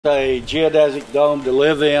A geodesic dome to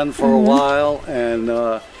live in for a while, and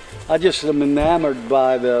I just am enamored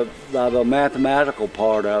by the mathematical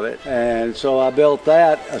part of it, and so I built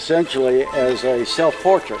that essentially as a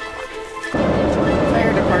self-portrait.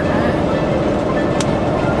 Fire department.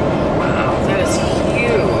 Wow, that is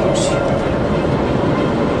huge.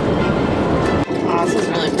 Oh, this is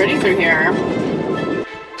really pretty through here.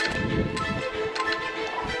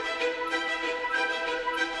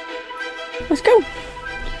 Let's go.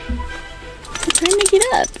 It's time to get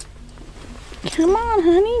up. Come on,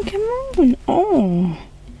 honey, come on. Oh,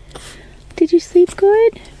 did you sleep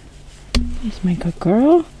good? Here's my good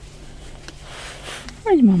girl.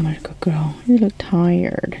 Where's Mama's good girl? You look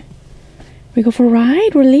tired. We go for a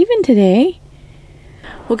ride? We're leaving today.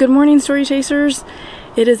 Well, good morning, story chasers.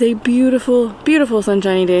 It is a beautiful, beautiful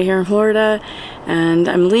sunshiny day here in Florida, and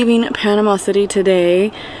I'm leaving Panama City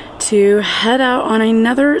today to head out on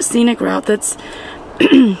another scenic route that's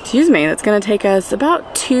excuse me, that's going to take us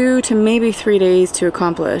about 2 to maybe 3 days to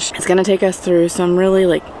accomplish. It's going to take us through some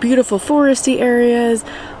really beautiful foresty areas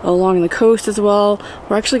along the coast as well.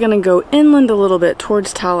 We're actually going to go inland a little bit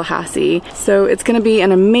towards Tallahassee. So it's going to be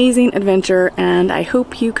an amazing adventure, and I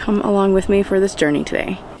hope you come along with me for this journey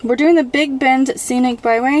today. We're doing the Big Bend Scenic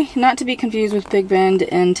Byway, not to be confused with Big Bend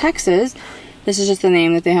in Texas. This is just the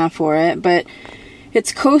name that they have for it, but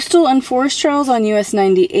it's coastal and forest trails on US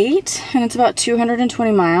 98, and it's about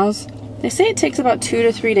 220 miles. They say it takes about 2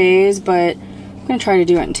 to 3 days, but I'm gonna try to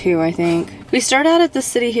do it in 2, I think. We start out at the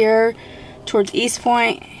city here towards East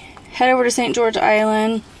Point, head over to St. George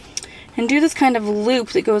Island, and do this kind of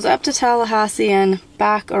loop that goes up to Tallahassee and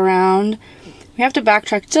back around. We have to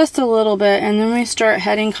backtrack just a little bit, and then we start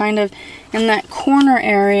heading kind of in that corner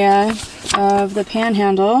area of the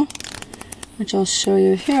Panhandle, which I'll show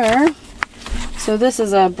you here. So this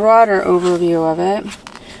is a broader overview of it.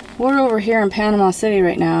 We're over here in Panama City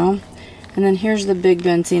right now, and then here's the Big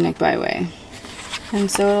Bend Scenic Byway. And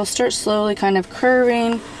so it'll start slowly kind of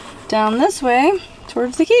curving down this way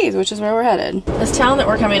towards the Keys, which is where we're headed. This town that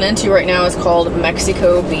we're coming into right now is called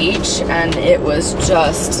Mexico Beach, and it was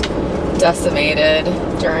just decimated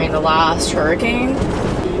during the last hurricane.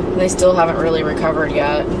 And they still haven't really recovered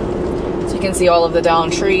yet. So you can see all of the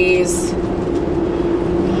downed trees.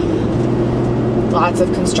 Lots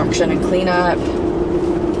of construction and cleanup.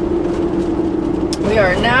 We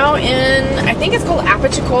are now in, I think it's called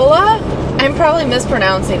Apalachicola. I'm probably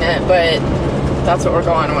mispronouncing it, but that's what we're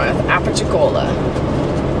going with, Apalachicola.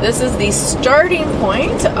 This is the starting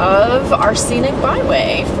point of our scenic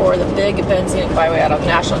byway for the Big Bend Scenic Byway out of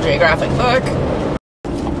National Geographic book.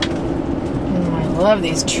 I love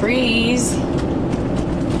these trees.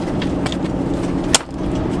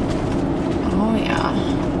 Oh yeah.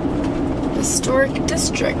 Historic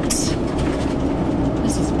district.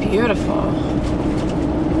 This is beautiful.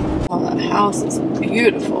 Oh, that house is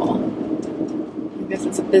beautiful. I guess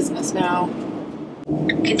it's a business now.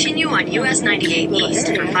 Continue on US 98 East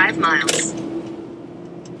for 5 miles.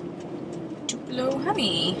 Tupelo,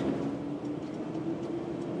 honey.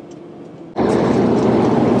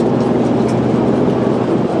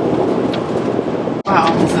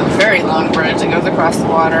 Wow, this is a very long bridge that goes across the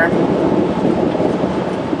water.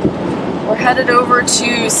 We're headed over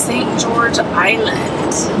to St. George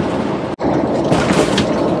Island.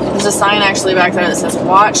 There's a sign actually back there that says,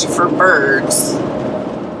 "Watch for birds."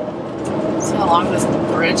 See how long this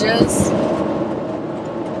bridge is?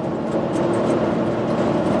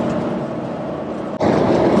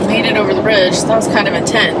 We made it over the bridge. That was kind of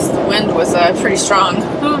intense. The wind was pretty strong.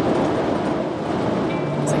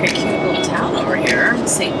 It's like a cute little town over here,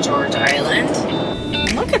 St. George Island.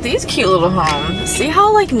 Look at these cute little homes. See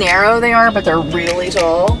how narrow they are, but they're really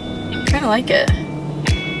tall? Kind of like it.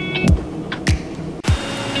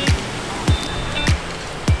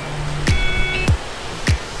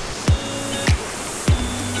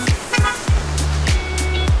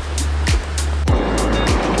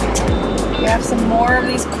 We have some more of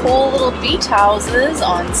these cool little beach houses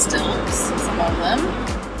on stilts, some of them.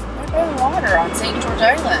 Right by the water on St. George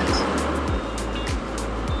Island.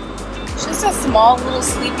 It's just a small little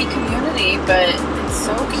sleepy community, but it's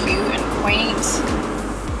so cute and quaint.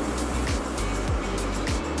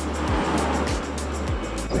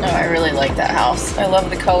 No, I really like that house. I love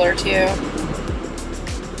the color too.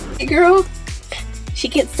 Hey girl, she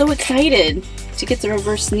gets so excited. She gets a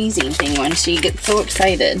reverse sneezing thing when she gets so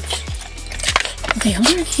excited. Okay, hold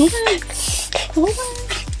on, hold on, hold on.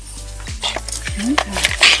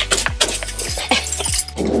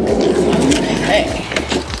 Okay.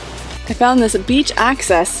 I found this beach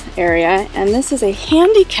access area, and this is a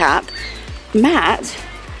handicap mat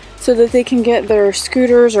so that they can get their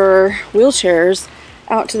scooters or wheelchairs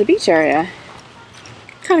out to the beach area.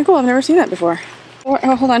 Kind of cool, I've never seen that before.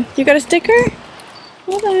 Oh, hold on, you got a sticker?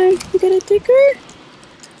 Hold on, you got a sticker?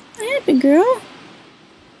 Hi, big girl.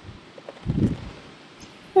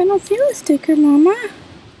 I don't feel a sticker, Mama.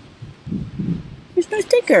 There's no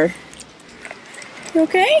sticker. You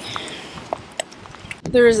okay?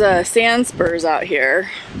 There's sand spurs out here.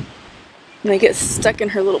 And they get stuck in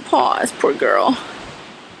her little paws, poor girl.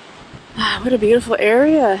 Ah, what a beautiful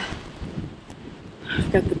area.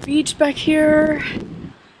 We've got the beach back here.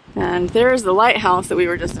 And there's the lighthouse that we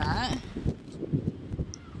were just at.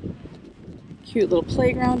 Cute little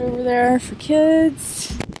playground over there for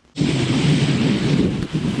kids.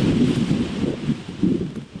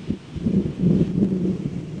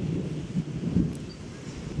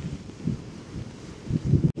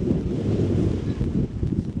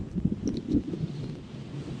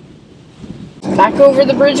 Back over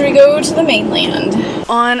the bridge we go to the mainland.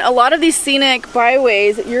 On a lot of these scenic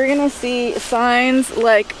byways, you're gonna see signs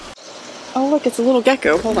like, oh look, it's a little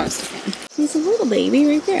gecko. Hold on a second. He's a little baby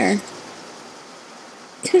right there.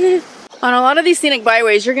 On a lot of these scenic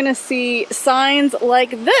byways, you're gonna see signs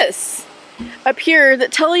like this up here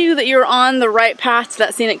that tell you that you're on the right path to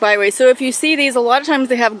that scenic byway. So if you see these, a lot of times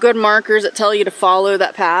they have good markers that tell you to follow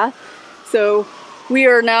that path. So we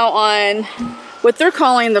are now on what they're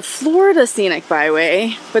calling the Florida Scenic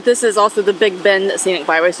Byway, but this is also the Big Bend Scenic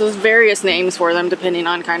Byway, so there's various names for them depending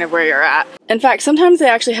on kind of where you're at. In fact, sometimes they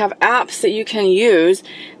actually have apps that you can use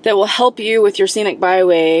that will help you with your scenic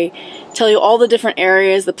byway, tell you all the different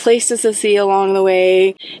areas, the places to see along the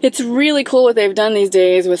way. It's really cool what they've done these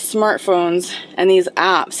days with smartphones and these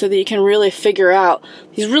apps so that you can really figure out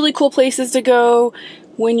these really cool places to go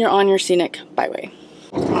when you're on your scenic byway.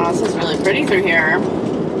 Oh, this is really pretty through here.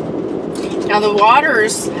 Now the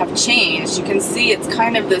waters have changed. You can see it's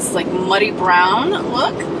kind of this like muddy brown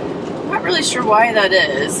look. I'm not really sure why that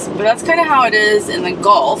is, but that's kind of how it is in the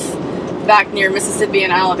Gulf back near Mississippi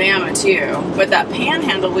and Alabama too. But that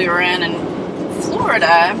panhandle we were in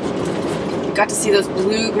Florida, we got to see those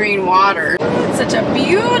blue-green waters. It's such a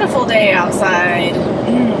beautiful day outside.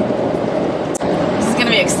 This is gonna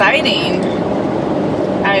be exciting.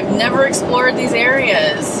 I've never explored these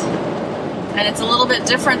areas. And it's a little bit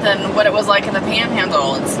different than what it was like in the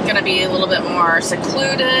Panhandle. It's going to be a little bit more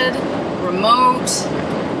secluded, remote,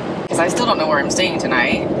 because I still don't know where I'm staying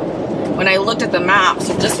tonight. When I looked at the maps,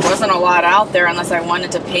 there just wasn't a lot out there unless I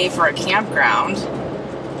wanted to pay for a campground.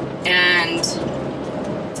 And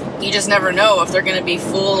you just never know if they're going to be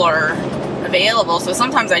full or available. So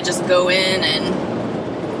sometimes I just go in and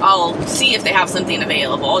I'll see if they have something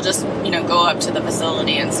available. I'll just, you know, go up to the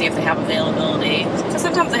facility and see if they have availability. Because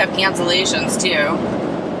sometimes they have cancellations too.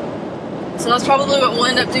 So that's probably what we'll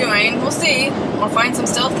end up doing. We'll see. We'll find some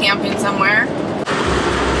stealth camping somewhere.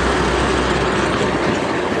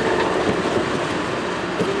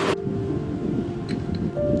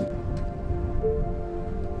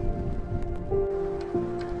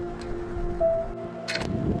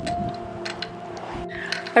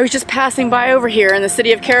 I was just passing by over here in the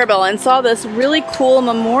city of Carabel and saw this really cool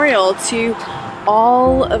memorial to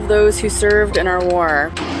all of those who served in our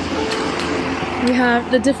war. We have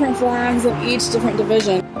the different flags of each different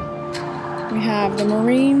division. We have the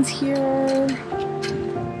Marines here.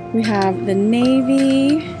 We have the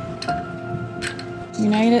Navy,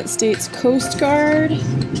 United States Coast Guard.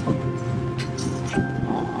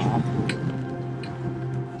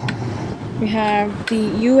 We have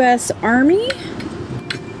the U.S. Army.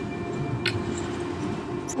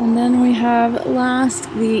 And then we have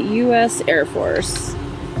last the U.S. Air Force.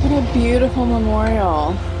 What a beautiful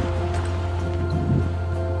memorial.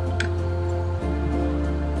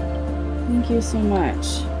 Thank you so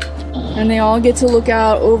much. And they all get to look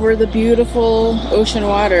out over the beautiful ocean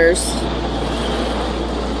waters.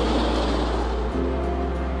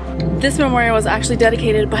 This memorial was actually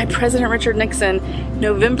dedicated by President Richard Nixon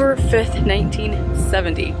November 5th,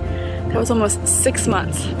 1970. That was almost 6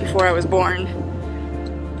 months before I was born.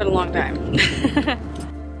 Been a long time.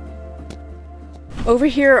 Over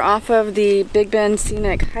here off of the Big Bend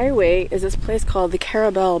Scenic Highway is this place called the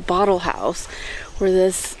Carabel Bottle House, where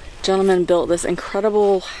this gentleman built this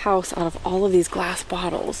incredible house out of all of these glass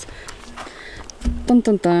bottles. Dun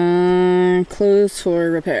dun dun, closed for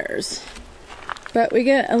repairs. But we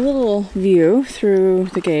get a little view through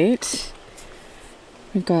the gate.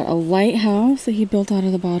 We've got a lighthouse that he built out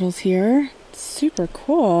of the bottles here. It's super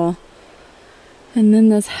cool. And then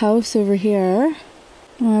this house over here.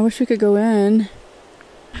 Oh, I wish we could go in.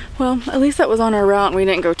 Well, at least that was on our route and we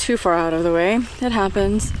didn't go too far out of the way. It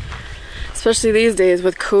happens. Especially these days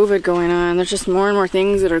with COVID going on. There's just more and more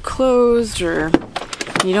things that are closed or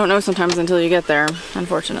You don't know sometimes until you get there,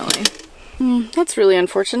 unfortunately. That's really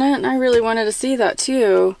unfortunate, and I really wanted to see that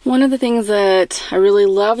too. One of the things that I really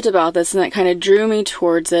loved about this and that kind of drew me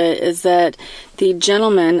towards it is that the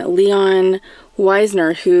gentleman, Leon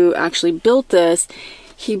Weisner, who actually built this,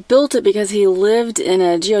 he built it because he lived in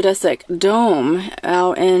a geodesic dome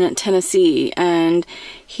out in Tennessee, and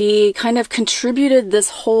he kind of contributed this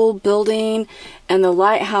whole building and the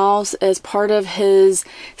lighthouse as part of his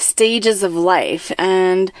stages of life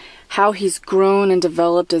and how he's grown and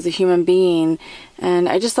developed as a human being. And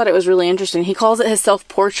I just thought it was really interesting. He calls it his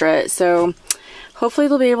self-portrait, so hopefully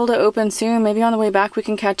they'll be able to open soon. Maybe on the way back we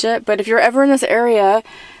can catch it. But if you're ever in this area,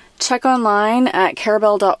 check online at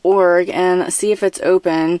carabel.org and see if it's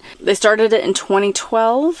open. They started it in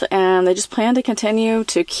 2012, and they just plan to continue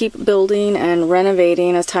to keep building and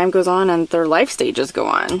renovating as time goes on and their life stages go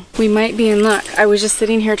on. We might be in luck. I was just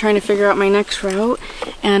sitting here trying to figure out my next route,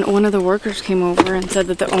 and one of the workers came over and said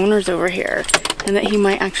that the owner's over here and that he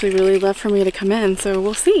might actually really love for me to come in, so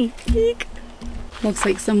we'll see. Eek. Looks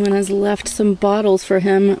like someone has left some bottles for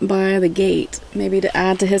him by the gate, maybe to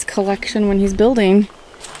add to his collection when he's building.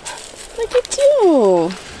 Look at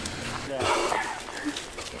you!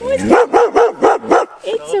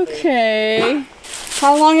 It's okay.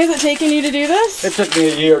 How long is it taking you to do this? It took me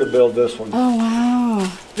a year to build this one. Oh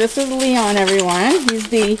wow. This is Leon, everyone. He's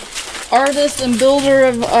the artist and builder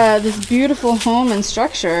of this beautiful home and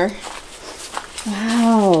structure.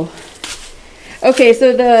 Wow. Okay,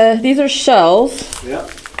 so these are shells.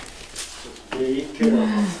 Yep.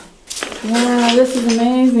 Wow, this is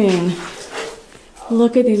amazing.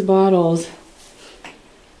 Look at these bottles.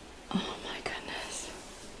 Oh my goodness.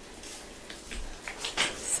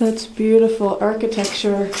 Such beautiful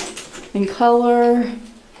architecture and color. Come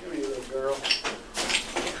here, little girl.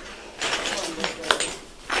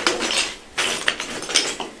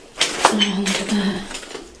 Oh, look at that.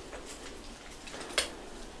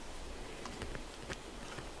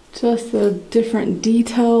 Just the different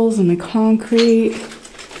details in the concrete.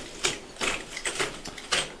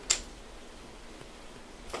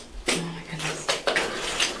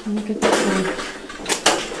 Look at this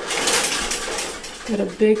one. Got a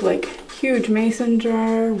big, like, huge mason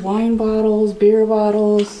jar, wine bottles, beer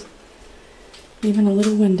bottles, even a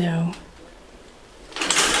little window.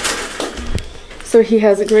 So he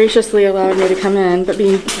has graciously allowed me to come in, but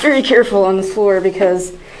being very careful on this floor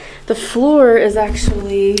because the floor is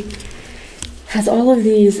actually, has all of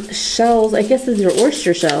these shells. I guess these are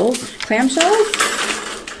oyster shells, clam shells.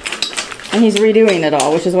 And he's redoing it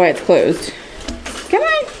all, which is why it's closed. Come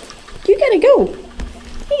on. You gotta go.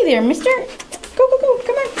 Hey there, mister. Go, go, go.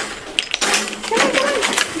 Come on. Come on, come on.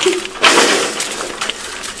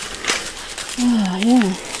 Oh,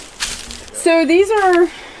 yeah. So these are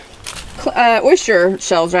oyster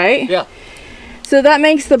shells, right? Yeah. So that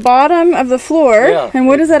makes the bottom of the floor. Yeah. And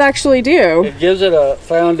what does that actually do? It gives it a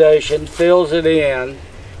foundation, fills it in,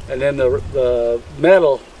 and then the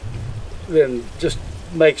metal then just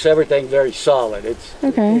makes everything very solid.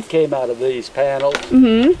 Okay. It came out of these panels.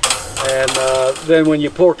 Mm-hmm. And then when you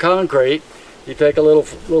pour concrete, you take a little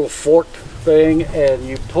forked thing and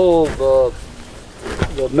you pull the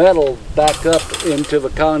metal back up into the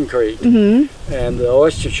concrete. Mm-hmm. And the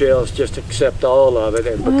oyster shells just accept all of it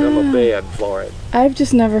and become a bed for it. I've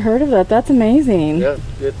just never heard of that. That's amazing. Yeah,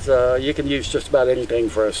 it's you can use just about anything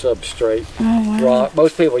for a substrate. Oh, wow. Rock.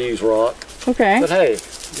 Most people use rock. Okay. But hey,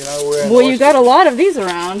 you know, we're in well, you got a lot of these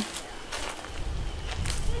around.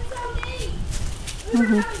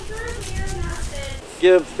 Mm-hmm.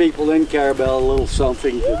 Give people in Carabel a little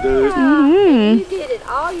something to do. Mm-hmm. You did it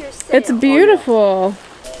all yourself. It's beautiful.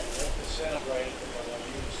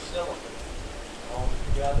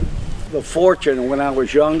 The fortune when I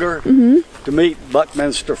was younger to meet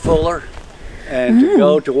Buckminster Fuller and to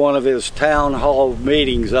go to one of his town hall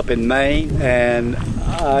meetings up in Maine, and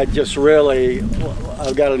I just really,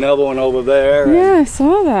 I've got another one over there. Yeah, I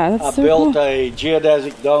saw that. That's I so built cool. a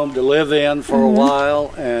geodesic dome to live in for a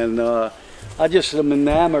while, and I just am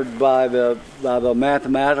enamored by the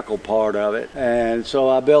mathematical part of it, and so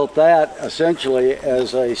I built that essentially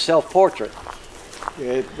as a self-portrait.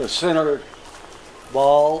 The center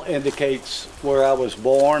ball indicates where I was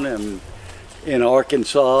born, and in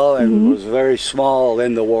Arkansas, and was very small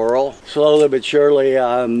in the world. Slowly but surely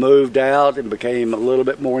I moved out and became a little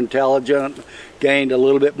bit more intelligent, gained a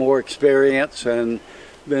little bit more experience, and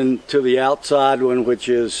then to the outside one, which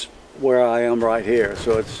is where I am right here.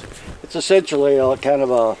 So it's essentially a kind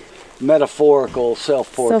of a metaphorical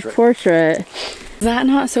self-portrait. Self-portrait. Is that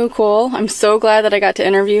not so cool? I'm so glad that I got to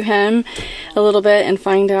interview him a little bit and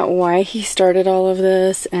find out why he started all of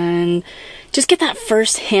this, and just get that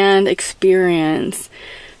first-hand experience.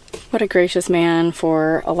 What a gracious man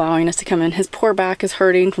for allowing us to come in. His poor back is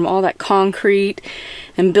hurting from all that concrete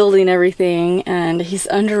and building everything, and he's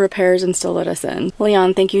under repairs and still let us in.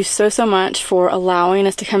 Leon, thank you so, so much for allowing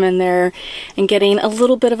us to come in there and getting a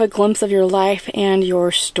little bit of a glimpse of your life and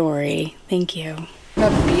your story. Thank you.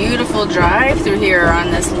 A beautiful drive through here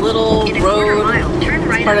on this little road. Turn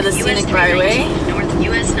right part of the on scenic US byway. North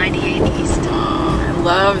US 98 East. I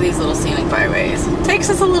love these little scenic byways. Takes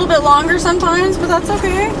us a little bit longer sometimes, but that's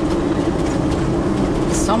okay.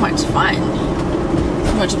 So much fun.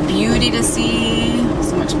 So much beauty to see.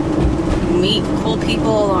 So much meet cool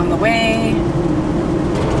people along the way.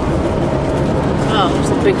 Oh, there's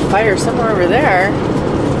a big fire somewhere over there.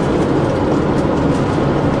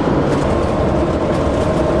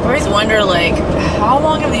 I always wonder, like, how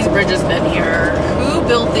long have these bridges been here? Who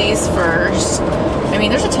built these first? I mean,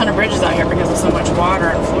 there's a ton of bridges out here because of so much water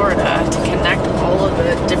in Florida to connect all of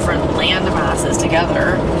the different land masses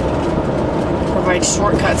together. Provide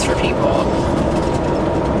shortcuts for people.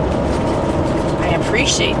 I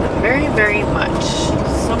appreciate them very, very much.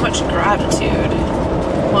 So much gratitude.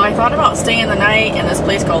 Well, I thought about staying the night in this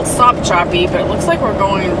place called Sop Choppy, but it looks like we're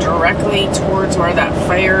going directly towards where that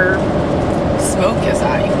fire smoke is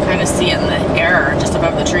at. You can kind of see it in the air just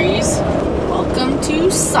above the trees. Welcome to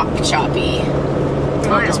Sop Choppy.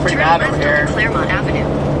 Smoke is pretty bad over here. Claremont Avenue.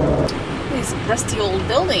 These rusty old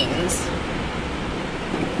buildings.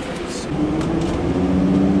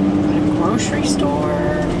 Got a grocery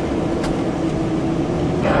store.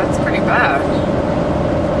 Yeah, that's pretty bad.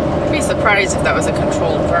 I'd be surprised if that was a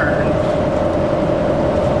controlled burn.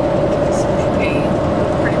 It's pretty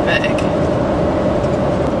big.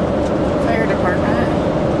 Fire department.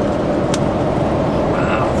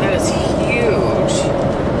 Wow, that is huge.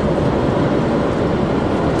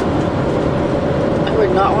 I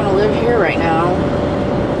would not want to live here right now.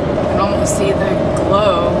 I can almost see the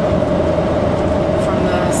glow from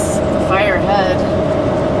the fire head.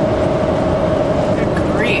 Good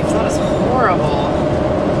grief, that is horrible.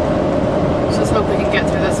 Let's just hope we can get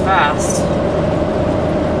through this fast.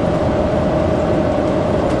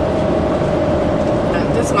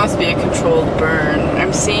 This must be a controlled burn.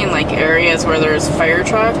 I'm seeing like areas where there's fire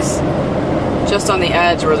trucks just on the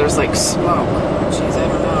edge where there's like smoke. Oh, jeez, I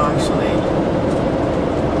don't know actually.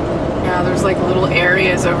 Yeah, there's like little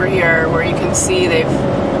areas over here where you can see they've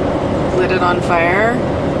lit it on fire.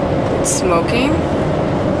 It's smoking.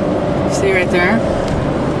 See right there?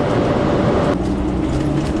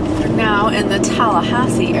 We're now in the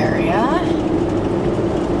Tallahassee area.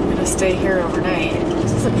 I'm gonna stay here overnight.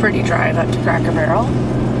 This is a pretty drive up to Cracker Barrel.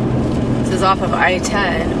 This is off of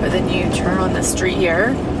I-10, but then you turn on the street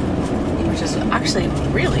here, which is actually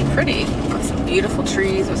really pretty. Got some beautiful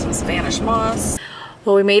trees with some Spanish moss.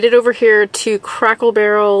 Well, we made it over here to Cracker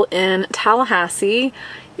Barrel in Tallahassee.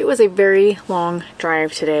 It was a very long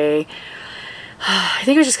drive today. I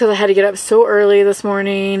think it was just because I had to get up so early this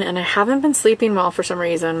morning and I haven't been sleeping well for some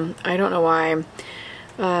reason. I don't know why.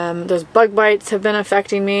 Those bug bites have been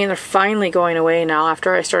affecting me and they're finally going away now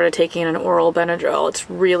after I started taking an oral Benadryl. It's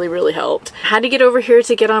really, really helped. I had to get over here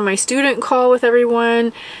to get on my student call with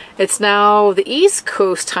everyone. It's now the East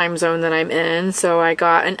Coast time zone that I'm in, so I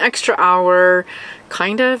got an extra hour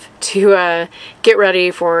kind of to get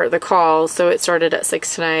ready for the call. So it started at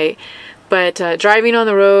 6 tonight. But driving on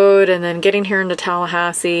the road and then getting here into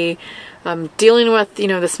Tallahassee, dealing with, you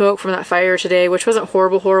know, the smoke from that fire today, which wasn't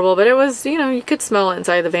horrible, but it was, you know, you could smell it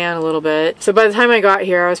inside the van a little bit. So by the time I got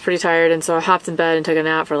here, I was pretty tired, and so I hopped in bed and took a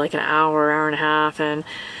nap for like an hour and a half, and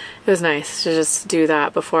it was nice to just do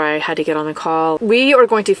that before I had to get on the call. We are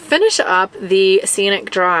going to finish up the scenic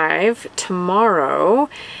drive tomorrow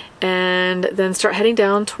and then start heading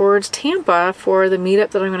down towards Tampa for the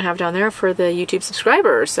meetup that I'm going to have down there for the YouTube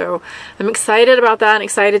subscribers. So I'm excited about that and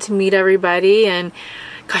excited to meet everybody. And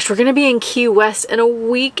gosh, we're going to be in Key West in a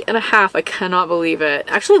week and a half. I cannot believe it.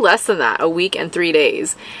 Actually less than that, a week and 3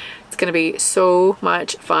 days. It's going to be so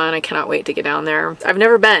much fun. I cannot wait to get down there. I've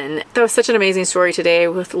never been. That was such an amazing story today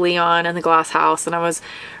with Leon and the glass house, and I was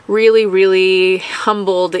really, really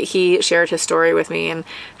humbled that he shared his story with me and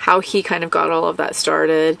how he kind of got all of that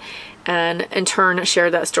started, and in turn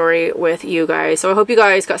shared that story with you guys. So I hope you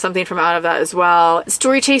guys got something from out of that as well.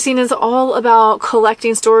 Story chasing is all about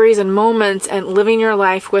collecting stories and moments and living your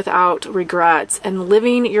life without regrets and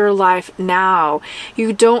living your life now.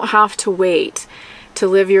 You don't have to wait. to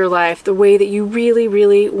live your life the way that you really,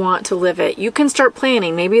 really want to live it. You can start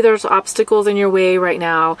planning. Maybe there's obstacles in your way right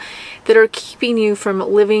now that are keeping you from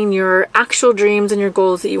living your actual dreams and your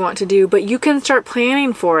goals that you want to do, but you can start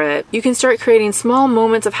planning for it. You can start creating small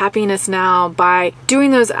moments of happiness now by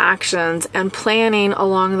doing those actions and planning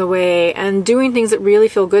along the way and doing things that really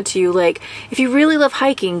feel good to you. Like if you really love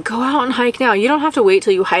hiking, go out and hike now. You don't have to wait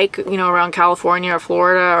till you hike, you know, around California or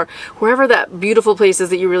Florida or wherever that beautiful place is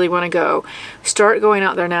that you really want to go. Start going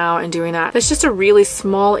out there now and doing that. That's just a really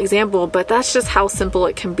small example, but that's just how simple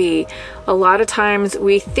it can be. A lot of times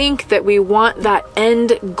we think that we want that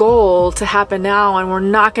end goal to happen now and we're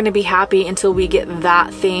not going to be happy until we get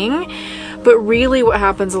that thing. But really what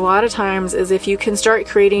happens a lot of times is if you can start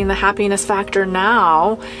creating the happiness factor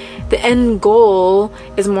now, the end goal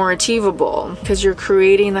is more achievable because you're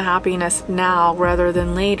creating the happiness now rather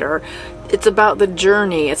than later. It's about the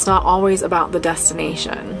journey. It's not always about the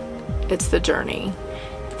destination. It's the journey,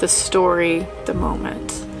 the story, the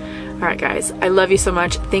moment. All right, guys, I love you so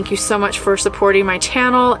much. Thank you so much for supporting my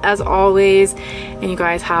channel as always. And you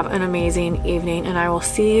guys have an amazing evening and I will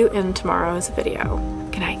see you in tomorrow's video.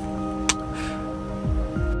 Good night.